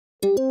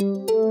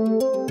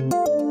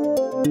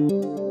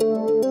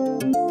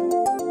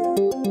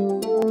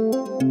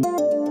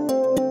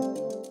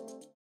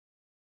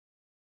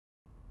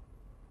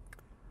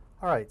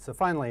right, so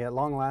finally, at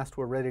long last,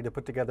 we're ready to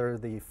put together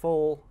the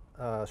full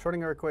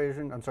Schrodinger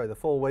equation, the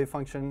full wave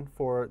function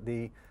for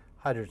the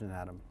hydrogen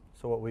atom.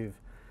 So what we've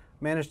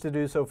managed to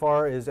do so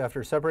far is,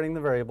 after separating the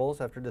variables,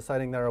 after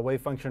deciding that our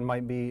wave function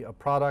might be a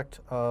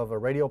product of a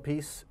radial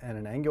piece and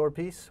an angular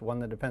piece, one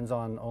that depends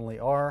on only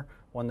r,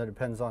 one that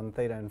depends on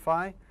theta and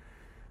phi,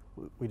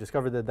 we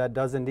discovered that that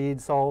does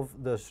indeed solve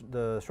the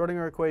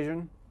Schrodinger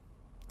equation.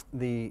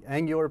 The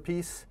angular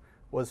piece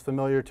was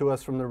familiar to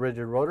us from the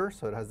rigid rotor,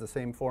 so it has the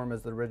same form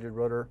as the rigid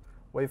rotor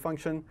wave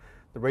function.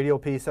 The radial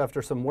piece,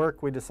 after some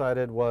work, we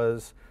decided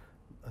was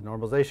a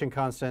normalization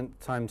constant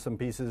times some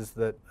pieces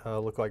that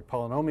look like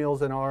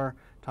polynomials in R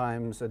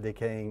times a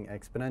decaying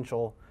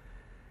exponential.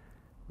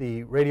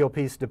 The radial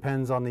piece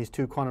depends on these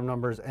two quantum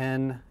numbers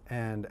n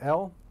and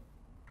l.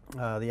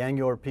 The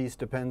angular piece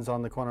depends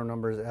on the quantum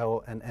numbers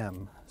l and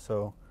m.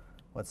 So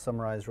let's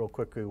summarize real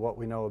quickly what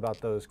we know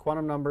about those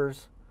quantum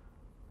numbers.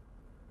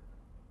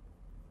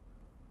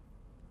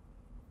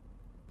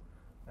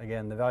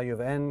 Again, the value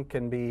of n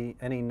can be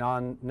any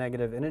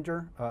non-negative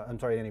integer,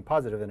 any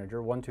positive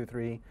integer, 1, 2,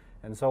 3,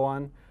 and so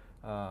on.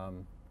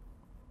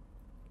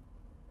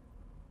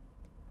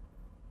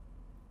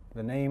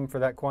 The name for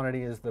that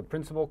quantity is the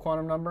principal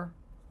quantum number.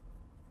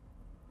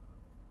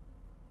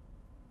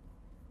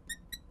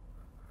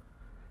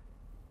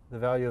 The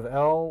value of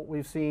L,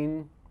 we've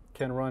seen,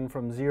 can run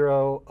from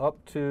 0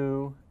 up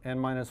to n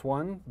minus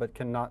 1, but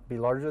cannot be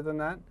larger than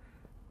that.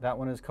 That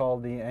one is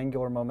called the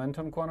angular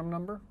momentum quantum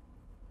number.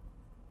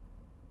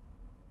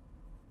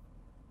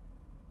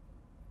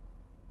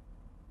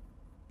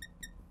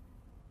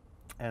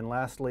 And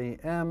lastly,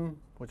 m,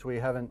 which we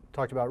haven't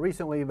talked about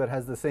recently, but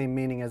has the same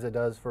meaning as it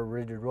does for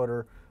rigid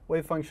rotor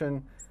wave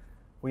function.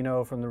 We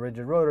know from the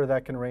rigid rotor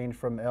that can range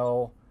from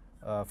L,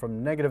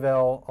 from negative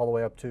L all the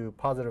way up to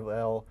positive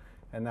L,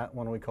 and that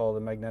one we call the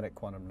magnetic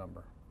quantum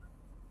number.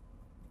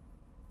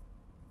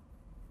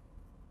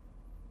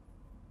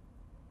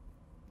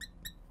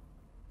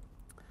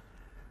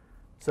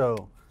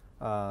 So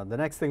the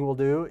next thing we'll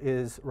do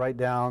is write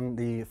down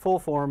the full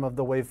form of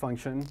the wave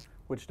function,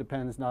 which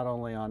depends not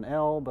only on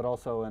L, but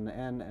also on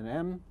n and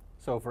m.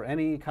 So for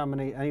any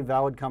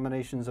valid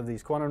combinations of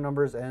these quantum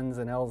numbers, n's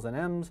and l's and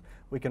m's,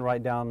 we can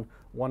write down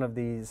one of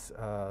these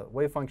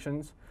wave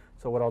functions.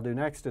 So what I'll do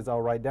next is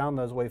I'll write down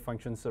those wave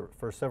functions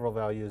for several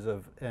values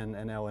of n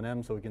and l and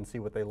m so we can see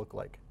what they look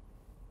like.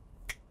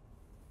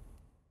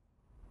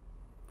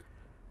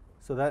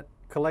 So that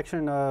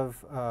collection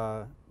of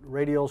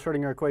radial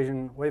Schrodinger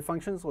equation wave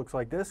functions looks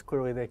like this.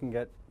 Clearly they can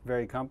get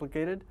very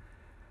complicated.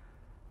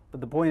 But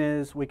the point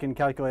is, we can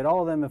calculate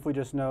all of them if we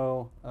just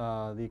know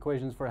the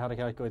equations for how to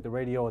calculate the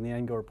radial and the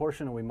angular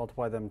portion, and we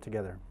multiply them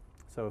together.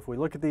 So if we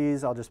look at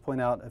these, I'll just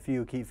point out a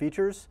few key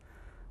features.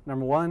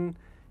 Number one,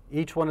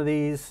 each one of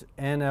these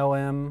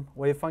NLM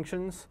wave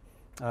functions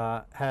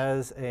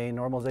has a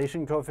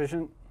normalization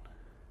coefficient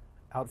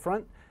out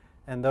front,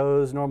 and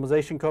those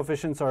normalization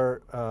coefficients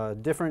are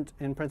different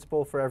in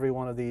principle for every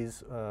one of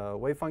these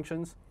wave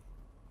functions.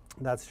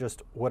 That's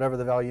just whatever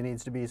the value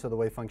needs to be so the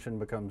wave function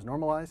becomes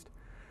normalized.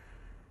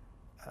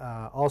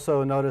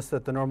 Also notice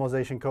that the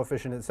normalization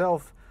coefficient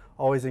itself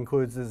always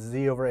includes this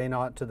z over a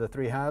naught to the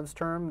 3/2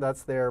 term.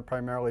 That's there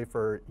primarily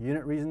for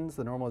unit reasons.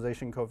 The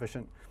normalization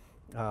coefficient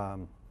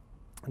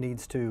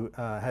needs to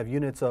have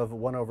units of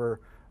 1 over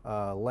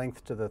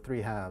length to the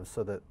 3/2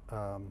 so that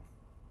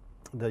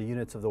the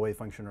units of the wave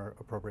function are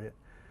appropriate.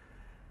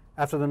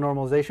 After the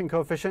normalization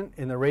coefficient,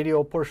 in the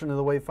radial portion of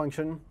the wave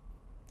function,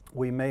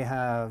 we may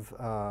have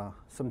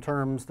some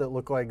terms that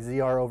look like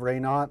zr over a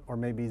naught, or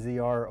maybe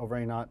zr over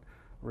a naught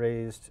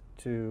raised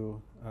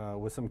to,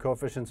 with some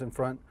coefficients in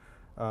front,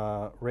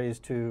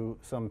 raised to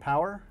some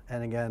power.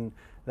 And again,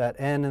 that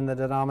n in the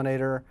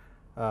denominator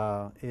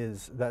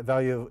is that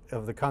value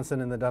of the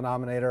constant in the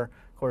denominator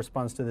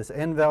corresponds to this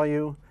n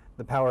value.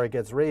 The power it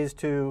gets raised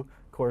to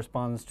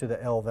corresponds to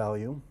the L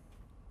value.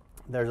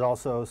 There's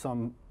also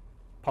some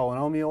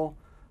polynomial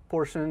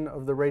portion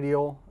of the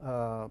radial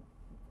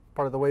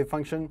part of the wave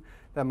function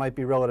that might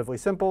be relatively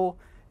simple.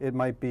 It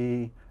might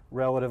be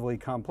relatively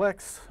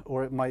complex,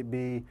 or it might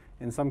be,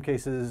 in some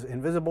cases,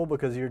 invisible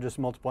because you're just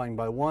multiplying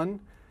by 1.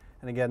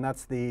 And again,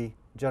 that's the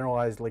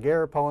generalized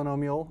Laguerre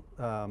polynomial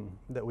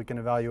that we can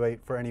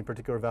evaluate for any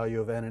particular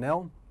value of n and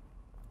l.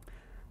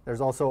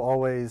 There's also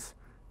always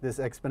this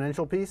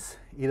exponential piece,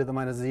 e to the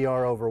minus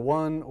zr over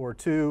 1 or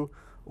 2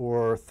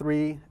 or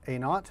 3 a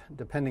naught,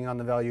 depending on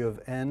the value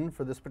of n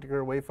for this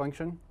particular wave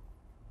function.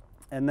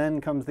 And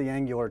then comes the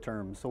angular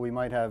term. So we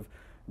might have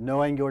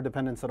no angular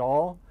dependence at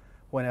all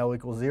when L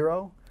equals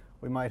 0.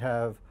 We might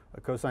have a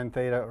cosine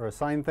theta or a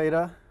sine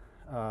theta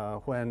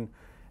when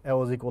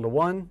L is equal to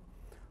 1.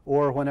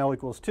 Or when L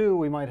equals 2,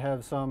 we might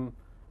have some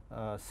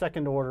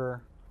second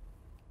order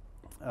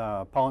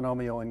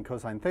polynomial in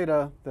cosine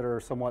theta that are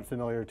somewhat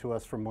familiar to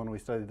us from when we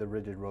studied the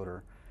rigid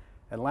rotor.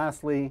 And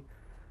lastly,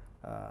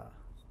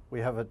 we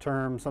have a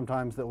term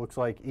sometimes that looks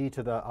like e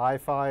to the I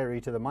phi or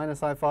e to the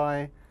minus I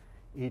phi,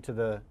 e to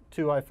the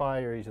 2 I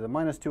phi or e to the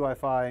minus 2 I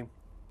phi,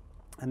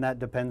 and that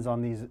depends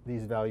on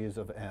these values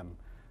of m.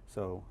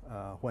 So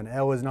when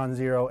L is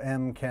non-zero,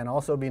 M can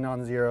also be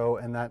non-zero,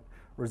 and that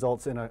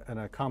results in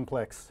a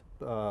complex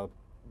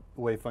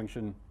wave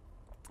function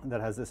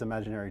that has this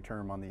imaginary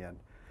term on the end.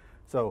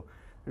 So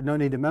there's no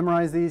need to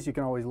memorize these. You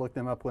can always look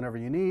them up whenever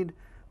you need.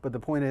 But the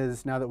point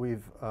is, now that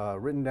we've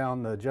written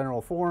down the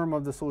general form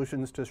of the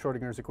solutions to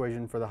Schrödinger's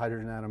equation for the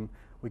hydrogen atom,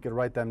 we could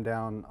write them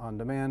down on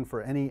demand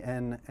for any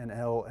n and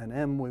L and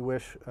m we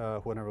wish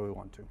whenever we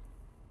want to.